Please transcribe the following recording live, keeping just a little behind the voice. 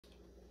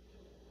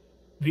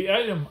The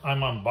item I'm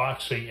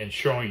unboxing and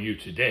showing you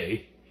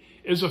today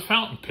is a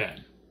fountain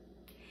pen.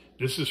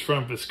 This is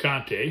from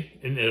Visconti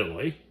in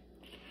Italy,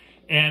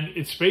 and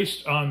it's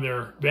based on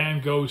their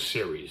Van Gogh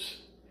series.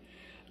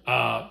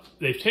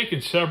 They've taken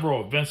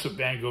several of Vincent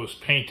Van Gogh's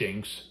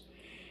paintings,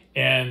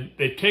 and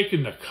they've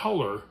taken the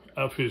color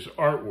of his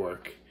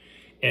artwork,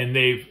 and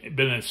they've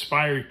been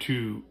inspired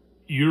to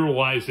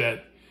utilize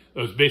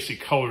those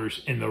basic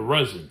colors in the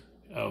resin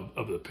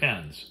of the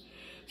pens.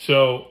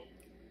 So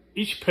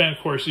each pen, of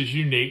course, is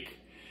unique,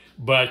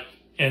 but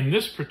in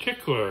this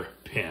particular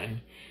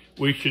pen,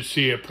 we should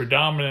see a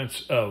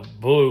predominance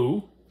of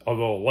blue,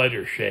 although a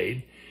lighter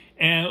shade,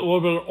 and a little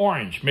bit of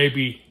orange,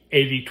 maybe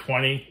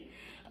 80-20.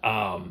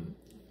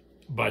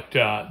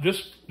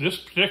 This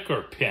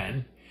particular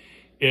pen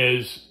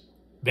is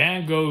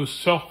Van Gogh's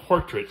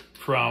self-portrait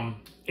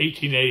from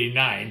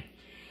 1889,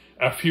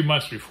 a few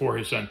months before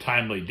his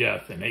untimely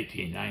death in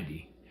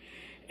 1890.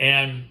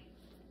 And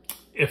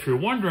if you're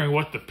wondering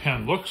what the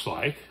pen looks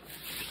like,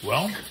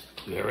 well,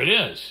 there it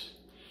is.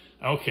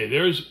 Okay,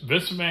 there's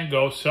Vincent Van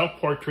Gogh's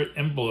self-portrait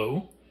in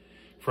blue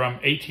from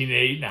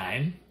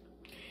 1889.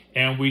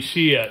 And we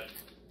see a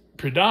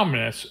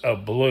predominance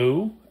of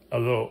blue, a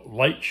little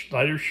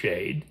lighter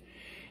shade.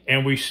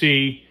 And we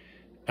see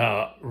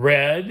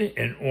red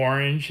and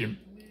orange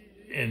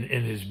in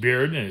his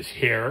beard and his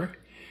hair.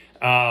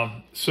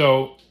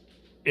 So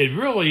it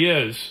really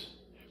is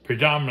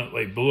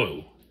predominantly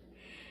blue.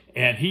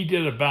 And he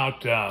did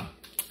about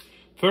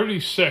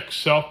 36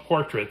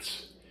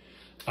 self-portraits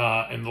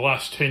in the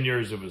last 10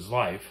 years of his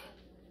life.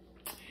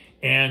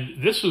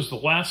 And this was the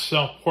last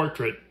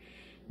self-portrait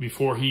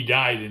before he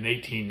died in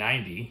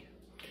 1890.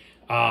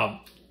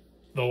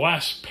 The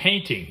last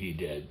painting he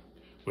did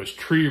was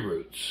tree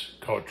roots,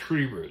 called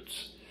Tree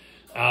Roots.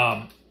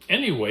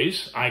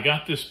 Anyways, I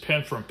got this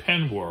pen from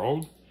Pen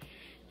World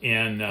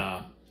in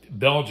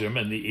Belgium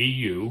in the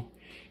EU,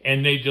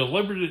 and they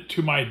delivered it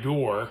to my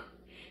door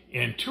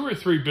in 2 or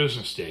 3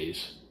 business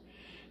days,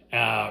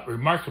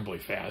 remarkably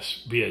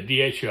fast via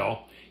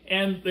DHL,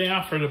 and they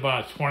offered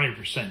about a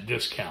 20%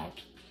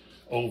 discount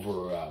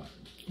over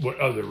what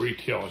other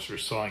retailers were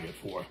selling it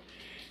for.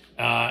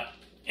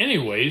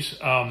 Anyways,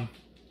 I'm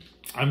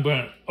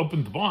going to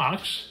open the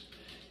box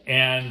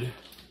and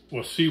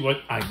we'll see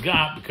what I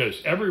got,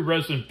 because every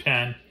resin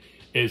pen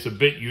is a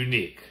bit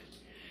unique.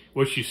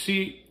 What you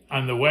see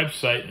on the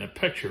website in a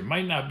picture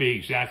might not be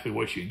exactly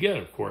what you get,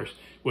 of course,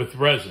 with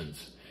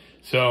resins.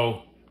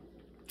 So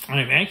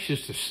I'm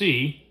anxious to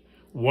see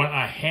what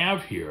I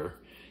have here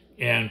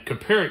and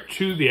compare it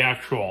to the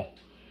actual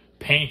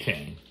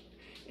painting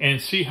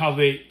and see how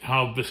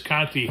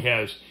Visconti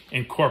has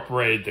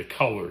incorporated the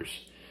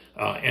colors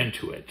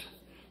into it.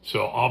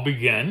 So I'll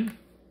begin.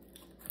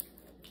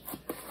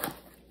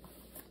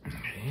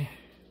 Okay.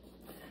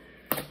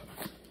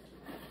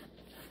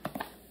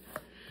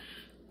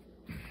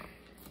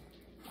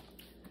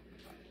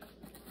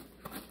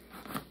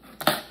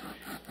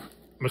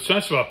 What's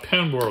nice about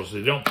Pen World is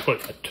they don't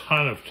put a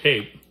ton of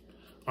tape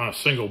on a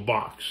single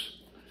box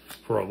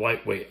for a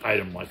lightweight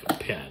item like a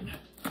pen.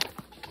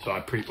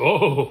 So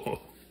oh,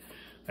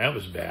 that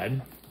was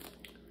bad.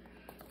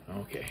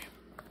 Okay.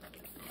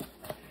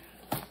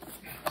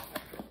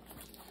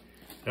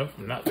 Nope,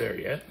 I'm not there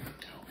yet.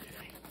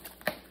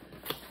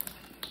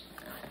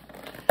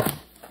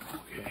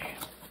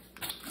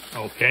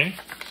 Okay.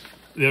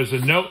 There's a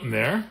note in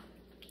there.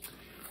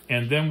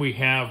 And then we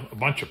have a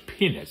bunch of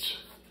peanuts.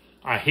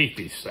 I hate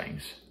these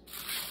things,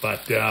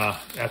 but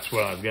that's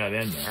what I've got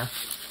in there.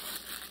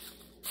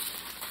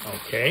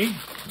 Okay,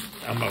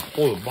 I'm going to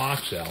pull the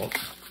box out.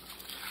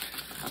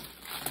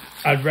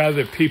 I'd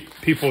rather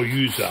people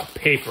use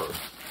paper,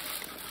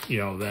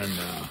 than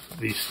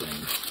these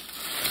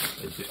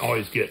things. They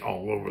always get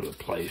all over the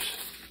place.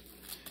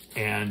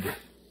 And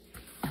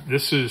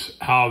this is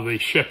how they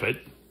ship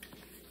it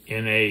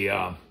in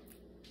a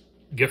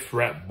gift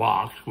wrap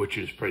box, which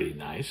is pretty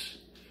nice.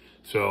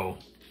 So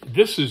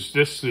this is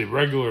just the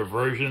regular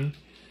version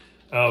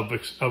of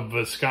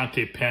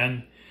Visconti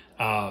pen.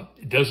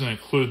 It doesn't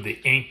include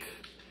the ink,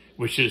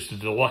 which is the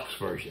deluxe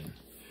version.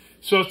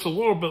 So it's a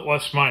little bit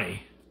less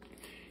money,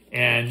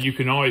 and you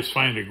can always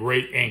find a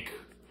great ink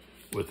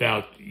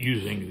without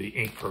using the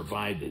ink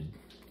provided.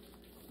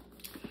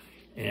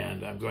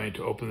 And I'm going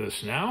to open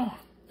this now.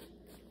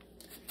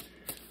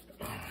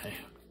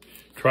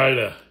 Try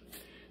to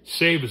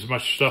save as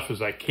much stuff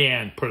as I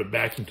can, put it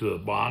back into the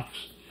box,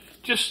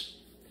 just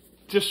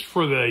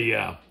for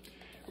the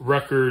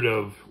record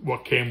of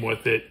what came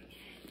with it.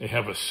 They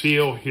have a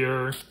seal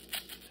here.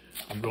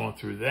 I'm going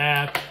through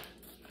that.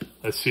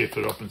 Let's see if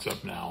it opens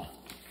up now.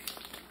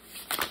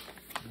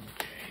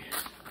 Okay.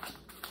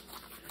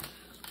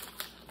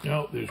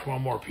 No, there's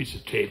one more piece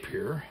of tape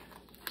here.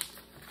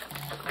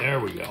 There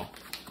we go.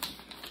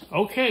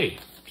 Okay,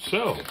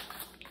 so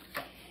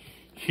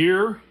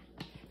here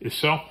is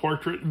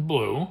self-portrait in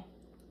blue.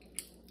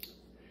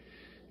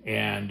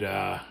 And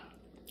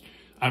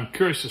I'm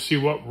curious to see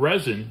what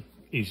resin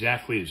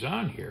exactly is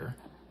on here,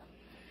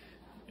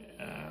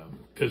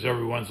 because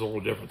everyone's a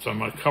little different. So I'm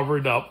going to cover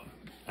it up.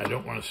 I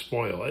don't want to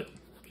spoil it.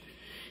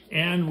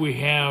 And we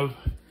have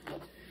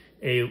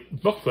a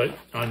booklet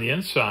on the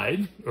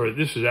inside, or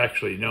this is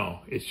actually, no,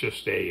 it's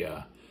just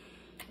a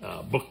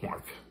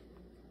bookmark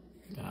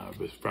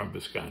from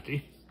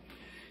Visconti.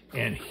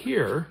 And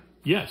here,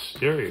 yes,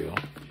 there you go.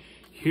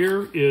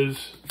 Here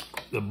is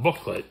the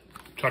booklet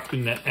tucked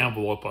in that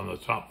envelope on the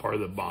top part of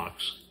the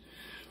box.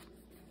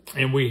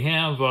 And we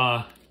have,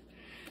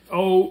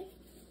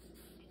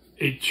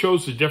 it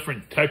shows the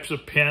different types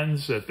of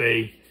pens that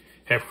they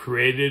have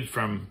created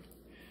from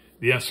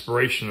the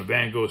inspiration of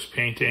Van Gogh's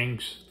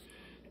paintings.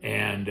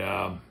 And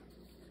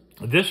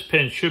this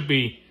pen should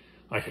be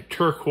like a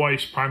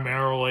turquoise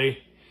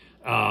primarily,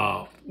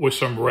 with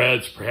some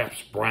reds,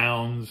 perhaps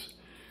browns,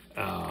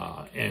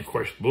 and of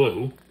course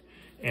blue.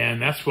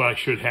 And that's what I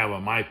should have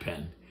on my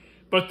pen.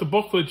 But the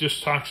booklet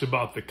just talks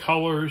about the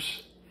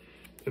colors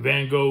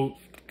Van Gogh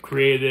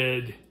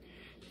created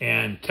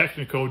and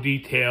technical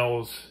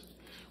details,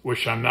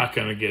 which I'm not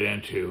going to get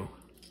into.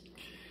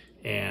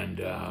 And,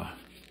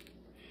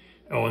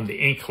 and the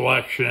ink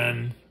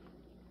collection.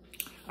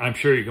 I'm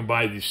sure you can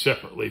buy these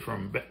separately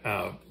from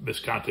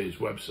Visconti's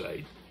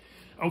website.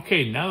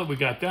 Okay, now that we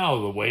got that out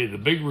of the way, the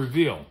big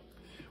reveal.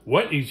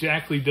 What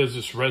exactly does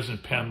this resin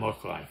pen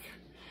look like?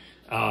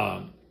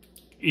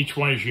 Each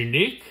one is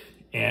unique,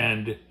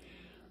 and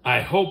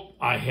I hope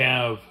I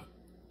have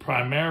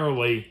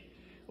primarily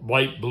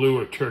light blue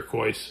or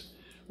turquoise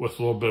with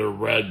a little bit of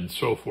red and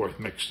so forth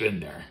mixed in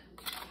there.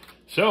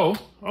 So,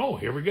 oh,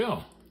 here we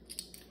go.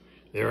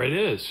 There it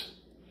is.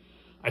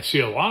 I see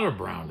a lot of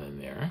brown in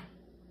there.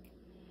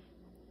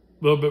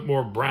 A little bit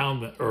more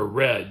brown, or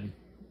red,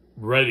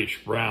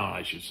 reddish brown,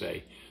 I should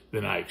say,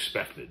 than I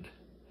expected.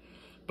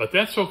 But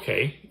that's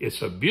okay.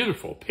 It's a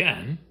beautiful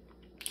pen.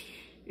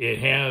 It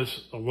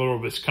has a little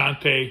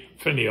Visconti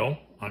finial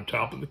on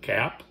top of the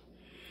cap.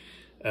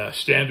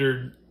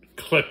 Standard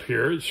clip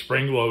here,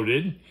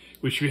 spring-loaded,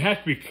 which you have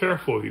to be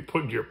careful if you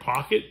put into your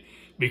pocket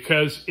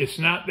because it's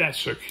not that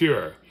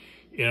secure.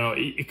 You know,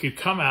 it could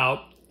come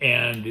out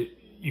and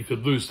you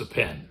could lose the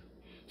pen.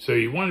 So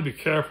you want to be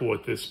careful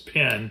with this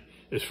pen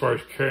as far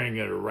as carrying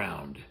it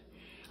around.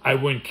 I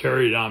wouldn't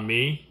carry it on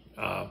me,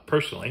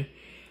 personally.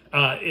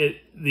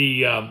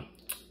 The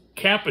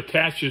cap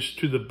attaches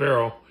to the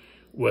barrel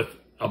with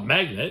a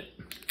magnet.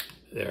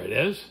 There it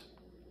is.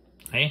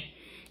 Okay.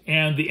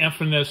 And the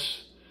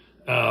infamous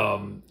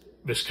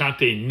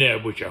Visconti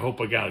nib, which I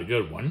hope I got a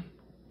good one.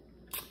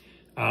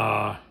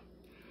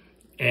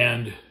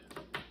 And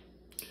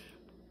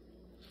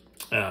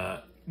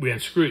we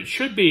unscrew it. It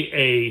should be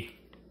a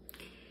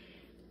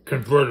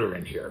converter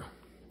in here.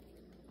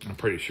 I'm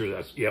pretty sure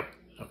that's, yep.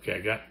 Okay, I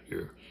got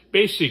your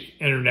basic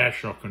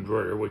international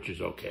converter, which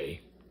is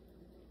okay.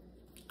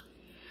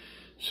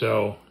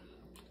 So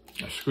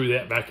I'll screw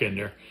that back in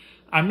there.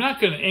 I'm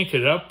not going to ink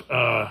it up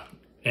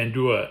and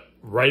do a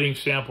writing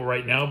sample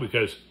right now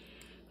because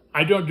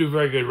I don't do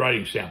very good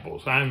writing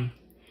samples. I'm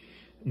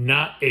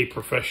not a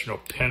professional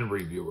pen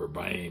reviewer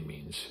by any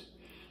means.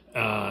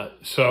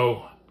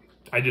 So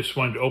I just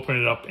wanted to open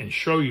it up and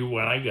show you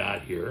what I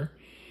got here.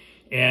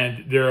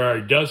 And there are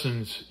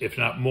dozens, if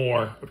not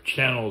more, of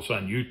channels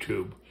on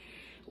YouTube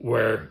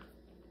where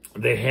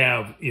they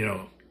have, you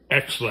know,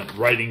 excellent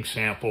writing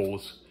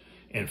samples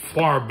and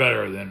far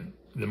better than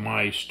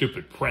my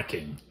stupid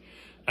printing.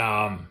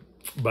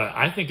 But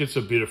I think it's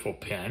a beautiful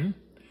pen.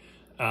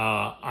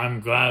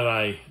 I'm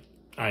glad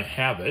I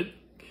have it.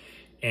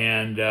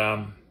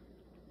 And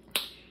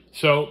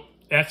so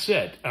that's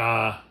it.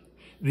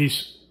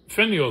 These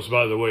finials,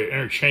 by the way, are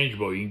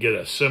interchangeable. You can get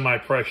a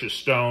semi-precious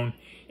stone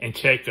and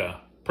take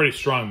a pretty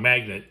strong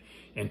magnet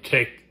and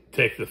take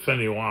the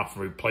finial off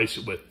and replace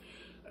it with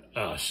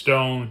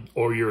stone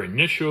or your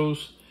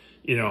initials,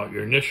 you know,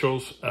 your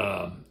initials.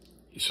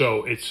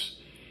 So it's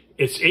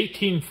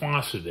 18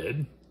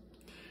 faceted,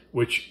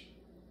 which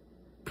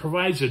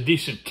provides a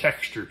decent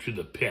texture to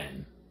the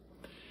pen.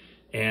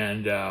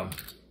 And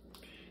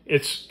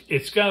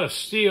it's got a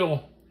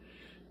steel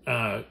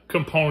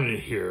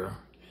component here,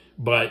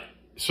 but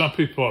some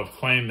people have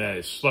claimed that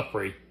it's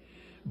slippery,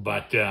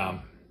 but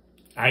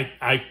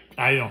I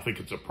don't think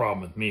it's a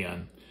problem with me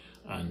on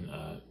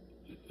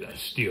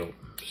steel.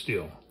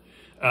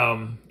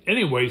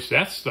 Anyways,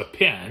 that's the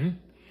pen,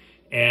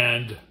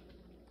 and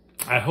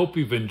I hope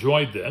you've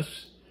enjoyed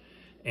this,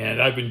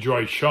 and I've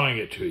enjoyed showing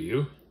it to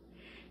you,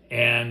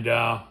 and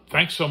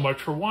thanks so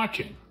much for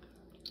watching.